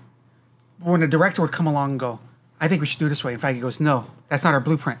 right? When the director would come along and go, I think we should do it this way. And Feige goes, no, that's not our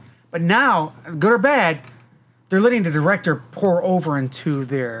blueprint. But now, good or bad, they're letting the director pour over into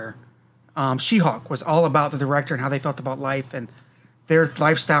their... She-Hulk was all about the director and how they felt about life and their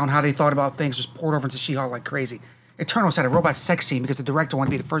lifestyle and how they thought about things, just poured over into She-Hulk like crazy. Eternals had a robot sex scene because the director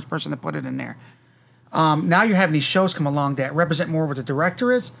wanted to be the first person to put it in there. Now you're having these shows come along that represent more what the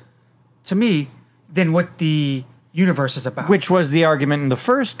director is, to me, than what the universe is about. Which was the argument in the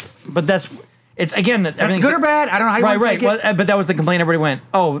first, but that's good or bad. I don't know how you want to take it. Well, but that was the complaint. Everybody went,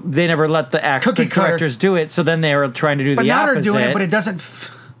 oh, they never let the directors do it, so then they were trying to do the opposite. But now they're doing it, but it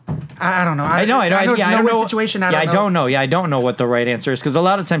doesn't. I don't know. I don't know. I don't know what the right answer is, because a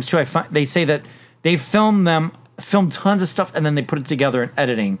lot of times too, they say that they film tons of stuff and then they put it together in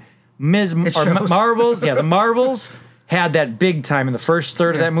editing. Marvels, the Marvels had that big time in the first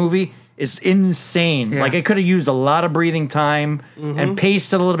third of that movie. Is insane. Yeah. Like, it could have used a lot of breathing time and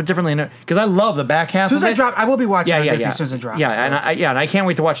paced it a little bit differently. Because I love the back half. As soon as it drops, I will be watching it as soon as it drops. Yeah, and I can't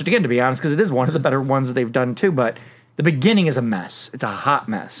wait to watch it again, to be honest, because it is one of the better ones that they've done too. But the beginning is a mess. It's a hot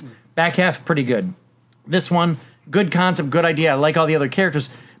mess. Back half, pretty good. This one, good concept, good idea. I like all the other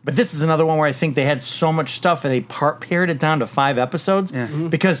characters. But this is another one where I think they had so much stuff and they pared it down to 5 episodes. Yeah.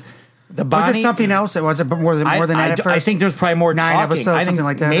 Because... Was it something else? Was it more than that at first? I think there's probably more 9 talking. episodes, something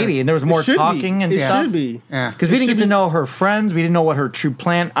like that. Maybe, and there was more talking and stuff. It should be. Yeah. Because we didn't get to know her friends. We didn't know what her true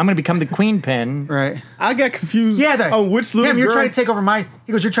plan. I'm going to become the queen pin. Right. I got confused on which little girl. You're trying to take over my...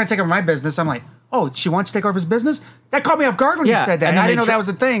 He goes, you're trying to take over my business. I'm like, oh, she wants to take over his business? That caught me off guard when you said that. And I didn't know that was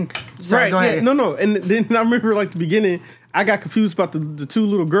a thing. Sorry, go ahead. No. And then I remember, like, the beginning... I got confused about the 2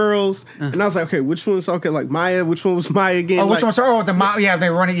 little girls, and I was like, okay, which one's okay? Like Maya, which one was Maya again? Oh, which one's her? Oh, they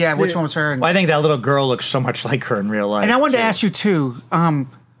were running. Yeah, which one was her? Well, I think that little girl looks so much like her in real life. And I wanted to ask you too.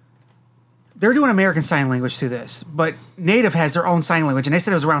 They're doing American Sign Language through this, but Native has their own sign language, and they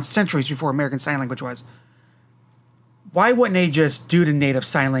said it was around centuries before American Sign Language was. Why wouldn't they just do the Native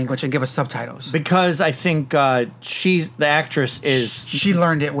Sign Language and give us subtitles? Because I think the actress is... She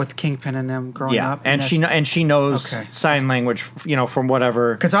learned it with Kingpin and them growing up. And she knows sign language, from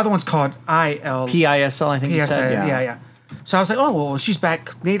whatever... Because the other one's called PISL, I think you said. Yeah. So I was like, oh, well, she's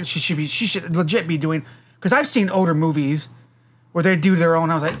back Native. She should legit be doing... Because I've seen older movies where they do their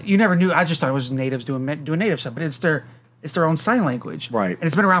own. I was like, you never knew. I just thought it was natives doing native stuff. But it's their It's their own sign language. Right. And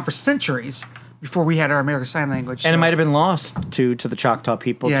it's been around for centuries before we had our American Sign Language. And it might have been lost to the Choctaw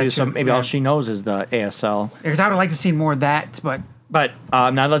people, Yeah, too. So true. maybe all she knows is the ASL. Because I would like to see more of that, but... But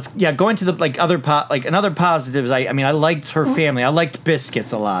now going to the another positives. I mean, I liked her family. I liked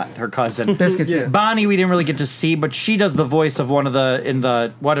Biscuits a lot. Her cousin Biscuits, Yeah. Bonnie, we didn't really get to see, but she does the voice of in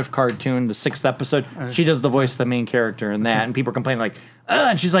the What If cartoon, the 6th episode. She does the voice of the main character in that, and people are complaining like,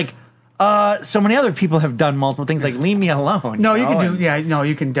 and she's like, so many other people have done multiple things. Like, leave me alone. No, you know? can do... Yeah, no,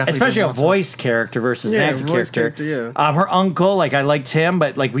 you can definitely Especially do a multiple. voice character versus an Yeah, actor voice character. character, yeah. Her uncle, like, I liked him,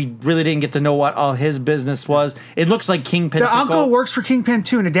 but like we really didn't get to know what all his business was. It looks like Kingpin. The uncle works for Kingpin,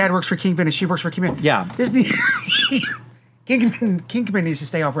 too, and the dad works for Kingpin, and she works for Kingpin. Yeah. Kingpin needs to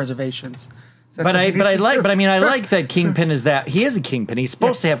stay off reservations. So that's what he needs to do. I like that Kingpin is that he is a Kingpin. He's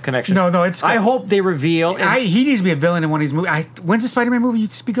supposed to have connections. No, it's good. I hope they reveal. He needs to be a villain in one of these movies. When's the Spider-Man movie you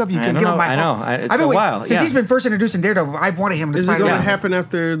speak of? You I can don't give him know. my I know. It's I've been a waiting- while. Since Yeah. he's been first introduced in Daredevil, I've wanted him to Is it going Spider-Man. to happen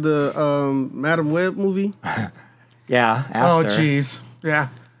after the Madam Web movie? Yeah. Oh, After. jeez. Yeah.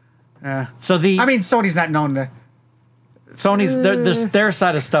 So I mean, Sony's not known to... Sony's their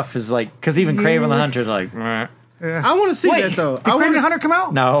side of stuff is like because even Kraven the Hunter's like meh. I want to see that though. Did I Kraven wanna the Hunter come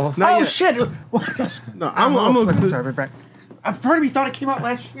out? No. Not Oh, yet. shit. No, I'm gonna. Sorry, right back. Part of me thought it came out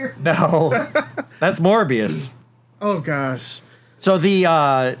last year. No. That's Morbius. Oh gosh. So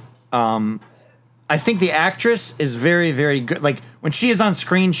I think the actress is very, very good. Like when she is on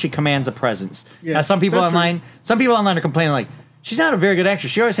screen, she commands a presence. Yeah, Now, some people that's online are complaining like she's not a very good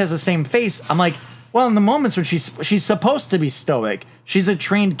actress. She always has the same face. I'm like, well, in the moments when she's supposed to be stoic, she's a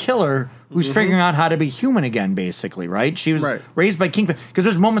trained killer who's figuring out how to be human again, basically, right? She was Right. raised by Kingpin because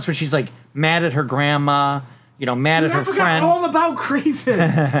there's moments where she's like mad at her grandma, mad at her I forgot friend. all about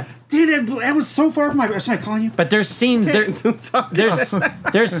Kraven. Dude, that was so far from my... Somebody calling you? But there's scenes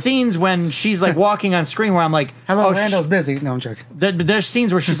there's scenes when she's like walking on screen where I'm like, Hello, oh, Randall's busy. No, I'm joking. there's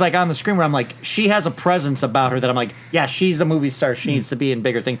scenes where she's like on the screen where I'm like, she has a presence about her that I'm like, yeah, she's a movie star. She needs to be in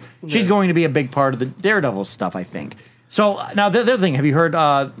bigger things. She's going to be a big part of the Daredevil stuff, I think. So now the other thing, have you heard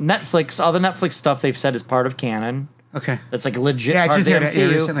Netflix? All the Netflix stuff they've said is part of canon. Okay. That's like a legit Yeah, I part of just the heard that, yeah,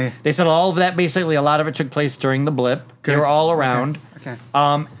 MCU. recently. They said all of that basically, a lot of it took place during the blip. They Good. were all around. Okay.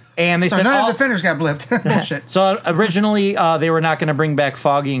 And they So said none all, of the defenders got blipped. Bullshit. so originally they were not going to bring back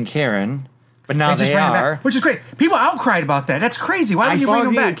Foggy and Karen, but now just they ran it back, are. which is great. People outcried about that. That's crazy. Why would you bring him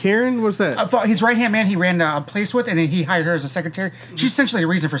Foggy and back? Karen, what's that? His right hand man he ran a place with, and then he hired her as a secretary. She's essentially the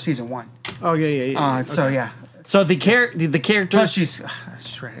reason for season 1. Oh yeah. So yeah. So the characters. Plus she's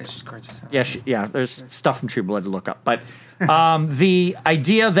right. She's gorgeous. Yeah, there's stuff from True Blood to look up. But the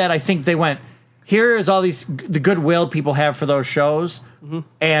idea that I think they went, here is all the goodwill people have for those shows,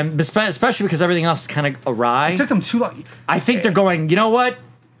 and especially because everything else is kind of awry. It took them too long. I think they're going, you know what?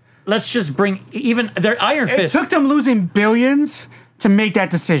 Let's just bring even their Iron It Fist. took them losing billions to make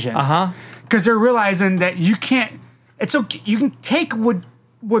that decision. Because they're realizing that you can't. It's okay. You can take what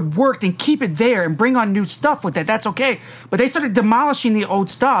worked and keep it there and bring on new stuff with it. That's okay. But they started demolishing the old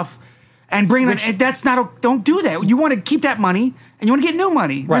stuff and bringing on. And that's not. Don't do that. You want to keep that money and you want to get new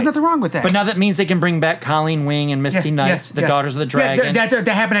money. There's nothing wrong with that. But now that means they can bring back Colleen Wing and Misty Knight, the Daughters of the Dragon. Yeah, that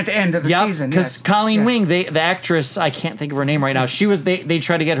happened at the end of the season. Because Yes. Colleen Wing, the actress, I can't think of her name right now. She was they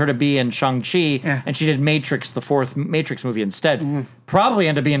tried to get her to be in Shang-Chi, and she did Matrix, the 4th Matrix movie instead. Probably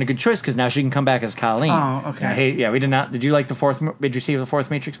ended up being a good choice because now she can come back as Colleen. Oh, okay. We did not. Did you like the 4th? Did you see the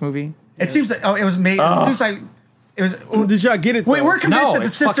 4th Matrix movie? It seems like it was made. It seems like it was. Did y'all get it? Wait, though? we're convinced No, that the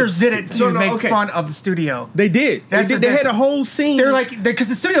it's sisters fucking- did it to make fun of the studio. They did. They had a whole scene. They're like, because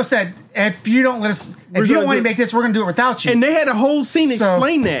the studio said, if you don't let us, if you don't want to make this, we're going to do it without you. and they had a whole scene So,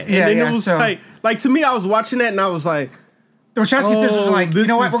 explain that. And yeah, then yeah, it was so- like to me, I was watching that and I was like, the Wachowski sisters are like, you this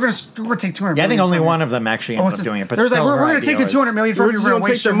know what, is- we're going to take 200 Yeah, I think million only from one you. of them actually ended up doing it. But There's like, still, we're her going to take the idea 200 was- million from we're you. just We're gonna going to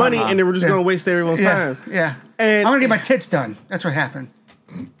take waste their your money and then we're just gonna waste everyone's time. Yeah. And I'm going to get my tits done. That's what happened.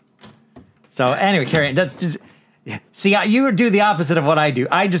 So anyway, carry on. That's just, see, you do the opposite of what I do.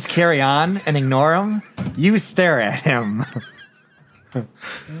 I just carry on and ignore him. You stare at him.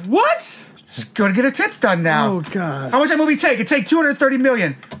 What? Just go to get her tits done now. Oh god. How much that movie take? It take 230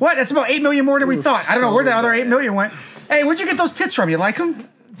 million. What? That's about 8 million more than we thought. I don't know where the other 8 million went. Hey, where'd you get those tits from? You like them?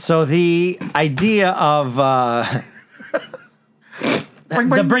 So the idea of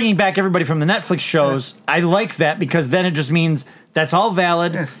the bringing back everybody from the Netflix shows, I like that because then it just means that's all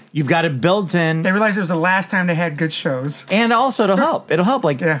valid. Yes. You've got it built in. They realized it was the last time they had good shows. And also it'll help. It'll help.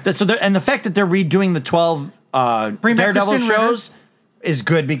 Like and the fact that they're redoing the 12 Bring back Daredevil Kristen shows is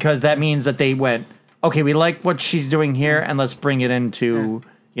good because that means that they went, okay, we like what she's doing here, and let's bring it into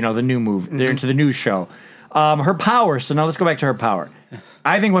the new movie, into the new show. Her power. So now let's go back to her power.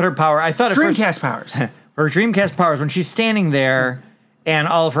 I think what her power. I thought at Dreamcast first, powers. her Dreamcast powers, when she's standing there and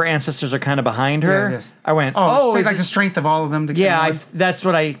all of her ancestors are kind of behind her, yes. I went, it's is like it- the strength of all of them. that's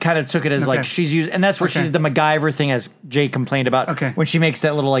what I kind of took it as. Okay. Like she's used, and that's where she Okay. did the MacGyver thing, as Jay complained about. Okay. When she makes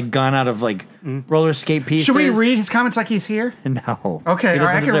that little like gun out of like roller skate pieces. Should we read his comments like he's here? No. Okay, He all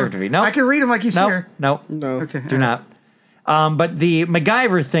right, doesn't deserve to be. No. I can read him like he's here. No. Okay, Do not. But the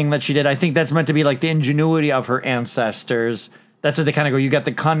MacGyver thing that she did, I think that's meant to be like the ingenuity of her ancestors. That's what they kind of go. You got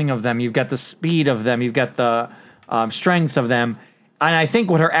the cunning of them. You've got the speed of them. You've got the strength of them. And I think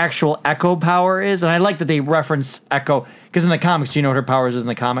what her actual Echo power is, and I like that they reference Echo, because in the comics, do you know what her powers is in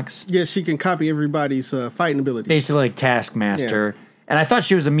the comics? Yeah, she can copy everybody's fighting ability. Basically like Taskmaster. Yeah. And I thought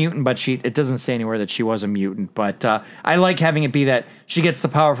she was a mutant, but it doesn't say anywhere that she was a mutant. But I like having it be that she gets the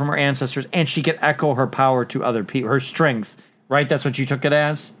power from her ancestors, and she can echo her power to other people, her strength, right? That's what you took it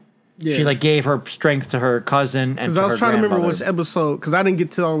as? Yeah. She like gave her strength to her cousin and to Because I was her trying to remember grandmother. which episode, because I didn't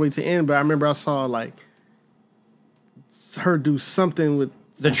get to all the way to the end, but I remember I saw like her do something with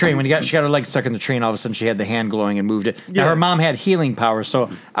The train, when she got her leg stuck in the train, all of a sudden she had the hand glowing and moved it. Now Yeah. her mom had healing powers,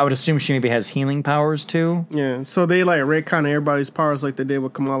 so I would assume she maybe has healing powers too. Yeah, so they like retcon everybody's powers like they did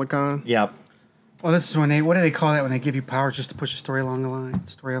with Kamala Khan. Yep. Well, this is when what do they call that when they give you powers just to push a story along the line?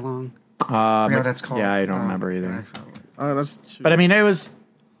 Story along. I forget what that's called. Yeah, I don't remember either. That's But I mean, it was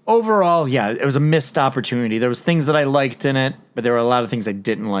overall, it was a missed opportunity. There was things that I liked in it, but there were a lot of things I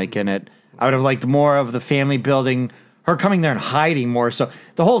didn't like in it. I would have liked more of the family building, her coming there and hiding more. So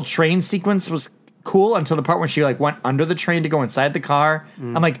the whole train sequence was cool until the part when she like went under the train to go inside the car.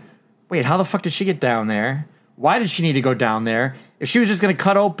 I'm like, wait, how the fuck did she get down there? Why did she need to go down there? If she was just going to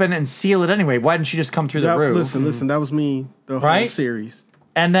cut open and seal it anyway, why didn't she just come through the roof? Listen, that was me the whole Right? series.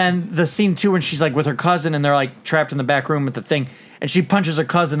 And then the scene too when she's like with her cousin and they're like trapped in the back room with the thing, and she punches her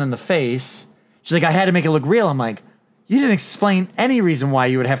cousin in the face. She's like, I had to make it look real. I'm like, you didn't explain any reason why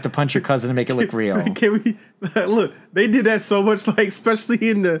you would have to punch your cousin to make it look real. Can we look? They did that so much, like especially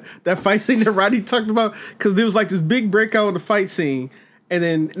in that fight scene that Roddy talked about, because there was like this big breakout in the fight scene, and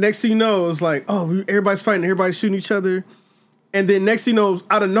then next thing you know, it was like, oh, everybody's fighting, everybody's shooting each other. And then next thing you know,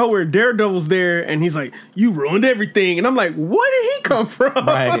 out of nowhere, Daredevil's there, and he's like, you ruined everything. And I'm like, where did he come from?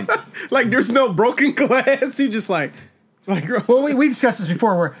 Right. Like, there's no broken glass. You just like, Well, we discussed this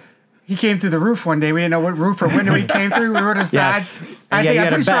before where he came through the roof one day. We didn't know what roof or window he came through. We wrote his Yes. dad. Yeah, you I'm had a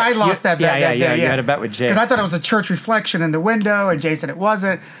pretty sure bet. I lost that bet. that day, you had a bet with Jay. Because I thought it was a church reflection in the window, and Jay said it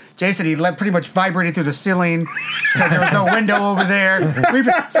wasn't. Jay said he pretty much vibrated through the ceiling because there was no window over there.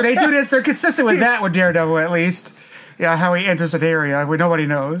 So they do this. They're consistent with that with Daredevil, at least. Yeah, how he enters an area where nobody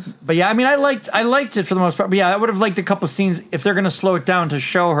knows. But yeah, I mean, I liked it for the most part. But yeah, I would have liked a couple scenes if they're going to slow it down to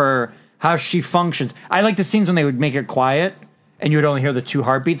show her how she functions. I like the scenes when they would make it quiet and you would only hear the two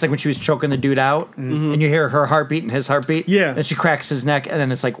heartbeats, like when she was choking the dude out, and you hear her heartbeat and his heartbeat. Yeah. Then she cracks his neck, and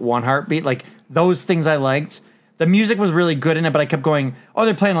then it's like one heartbeat. Like those things I liked. The music was really good in it, but I kept going, oh,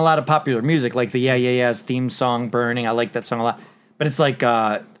 they're playing a lot of popular music, like the Yeah Yeah Yeahs theme song, Burning. I like that song a lot. But it's like,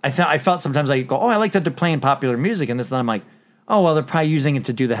 I felt sometimes I go, oh, I like that they're playing popular music, and then I'm like, oh, well, they're probably using it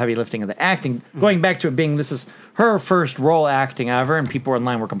to do the heavy lifting of the acting. Going back to it being this is her first role acting ever, and people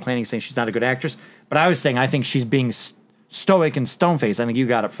online were complaining, saying she's not a good actress. But I was saying I think she's being stoic and stone-faced. I think you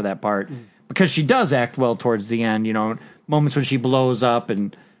got it for that part. Because she does act well towards the end, moments when she blows up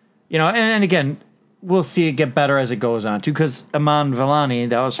and, and again, we'll see it get better as it goes on, too, because Iman Vellani,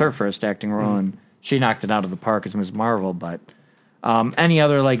 that was her first acting role, and she knocked it out of the park as Ms. Marvel. But any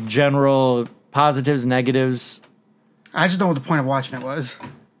other, like, general positives, negatives? I just don't know what the point of watching it was.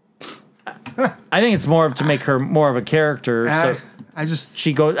 I think it's more of to make her more of a character. So I just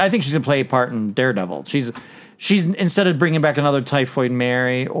she goes. I think she's gonna play a part in Daredevil. She's instead of bringing back another Typhoid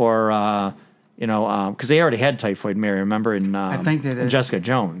Mary or because they already had Typhoid Mary. Remember in I think they did. in Jessica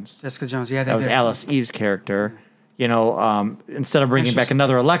Jones. Jessica Jones. Yeah, That was Alice Eve's character. Instead of bringing back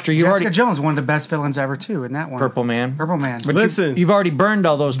another Electra, you Jessica already Jones, one of the best villains ever too in that one. Purple Man. Purple Man. But Listen, you've already burned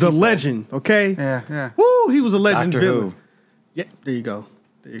all those. the people. legend, okay? Yeah. Woo, he was a legend Doctor villain. Who. Yeah, there you go.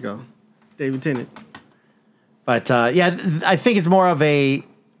 David Tennant. But I think it's more of a,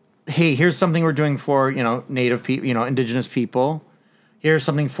 hey, here's something we're doing for native people, indigenous people. Here's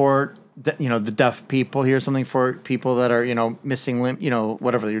something for the deaf people. Here's something for people that are missing limb,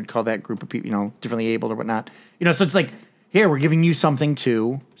 whatever you'd call that group of people, differently abled or whatnot. So it's like, here we're giving you something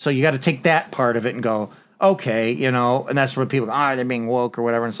too. So you got to take that part of it and go, okay, and that's where people go, they're being woke or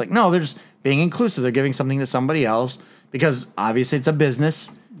whatever. And it's like, no, they're just being inclusive. They're giving something to somebody else because obviously it's a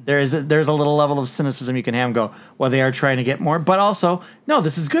business. There's a little level of cynicism you can have and go, well, they are trying to get more, but also, no,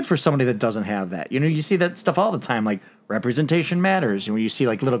 this is good for somebody that doesn't have that. You see that stuff all the time, like representation matters. When you see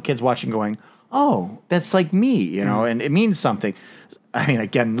like little kids watching going, oh, that's like me, and it means something. I mean,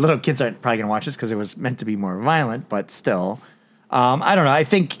 again, little kids aren't probably going to watch this because it was meant to be more violent, but still. I don't know. I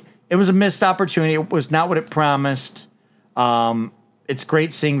think it was a missed opportunity. It was not what it promised. It's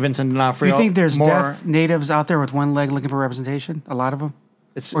great seeing Vincent D'Onofrio. You think there's more deaf natives out there with one leg looking for representation? A lot of them?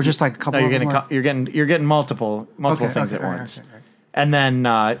 Or just like a couple no, of them? you're getting multiple things at all right, once. okay. And then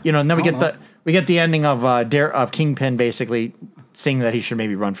and then we get the ending of Kingpin basically saying that he should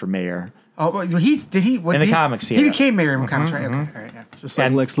maybe run for mayor. Oh, well, in the comics, he yeah. became mayor in the comics, right? Okay, all right, yeah. Just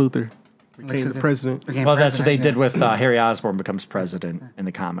like Lex Luthor became the president. Well, that's what they did with Harry Osborn becomes president in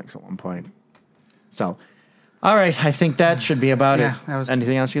the comics at one point. So, all right, I think that should be about it.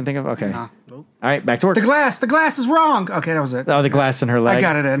 Anything else you can think of? Okay. No. All right, back to work. The glass is wrong. Okay, that was it. Oh, the glass in her leg. I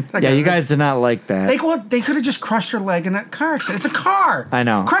got it in. You guys did not like that. They could have just crushed her leg in that car accident. It's a car. I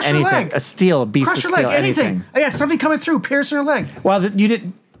know. Crush her leg. A piece Crush of her steel, leg. Anything. anything. Yeah, something coming through, piercing her leg. Well, you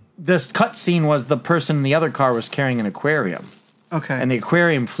did. This cut scene was the person in the other car was carrying an aquarium. Okay. And the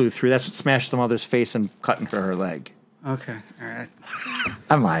aquarium flew through. That's what smashed the mother's face and cut into her leg. Okay, all right.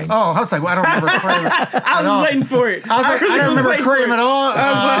 I'm lying. Oh, I was like, well, I don't remember aquarium. I was waiting for it. I was like, I don't remember aquarium at all.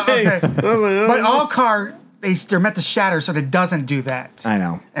 Okay. But all car, they're meant to shatter, so it doesn't do that. I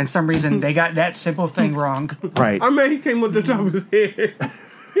know. And some reason they got that simple thing wrong. Right. I mean, he came with the top of his head.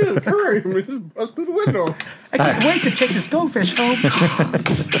 He had a aquarium and just bust through the window. I can't wait to take this goldfish home. All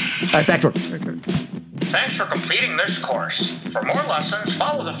right, back to work. Thanks for completing this course. For more lessons,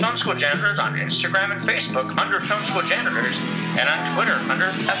 follow the Film School Janitors on Instagram and Facebook under Film School Janitors and on Twitter under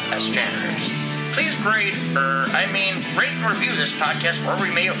FS Janitors. Please rate and review this podcast wherever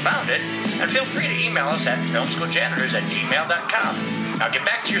you may have found it, and feel free to email us at filmschooljanitors@gmail.com. Now get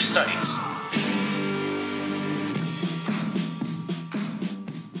back to your studies.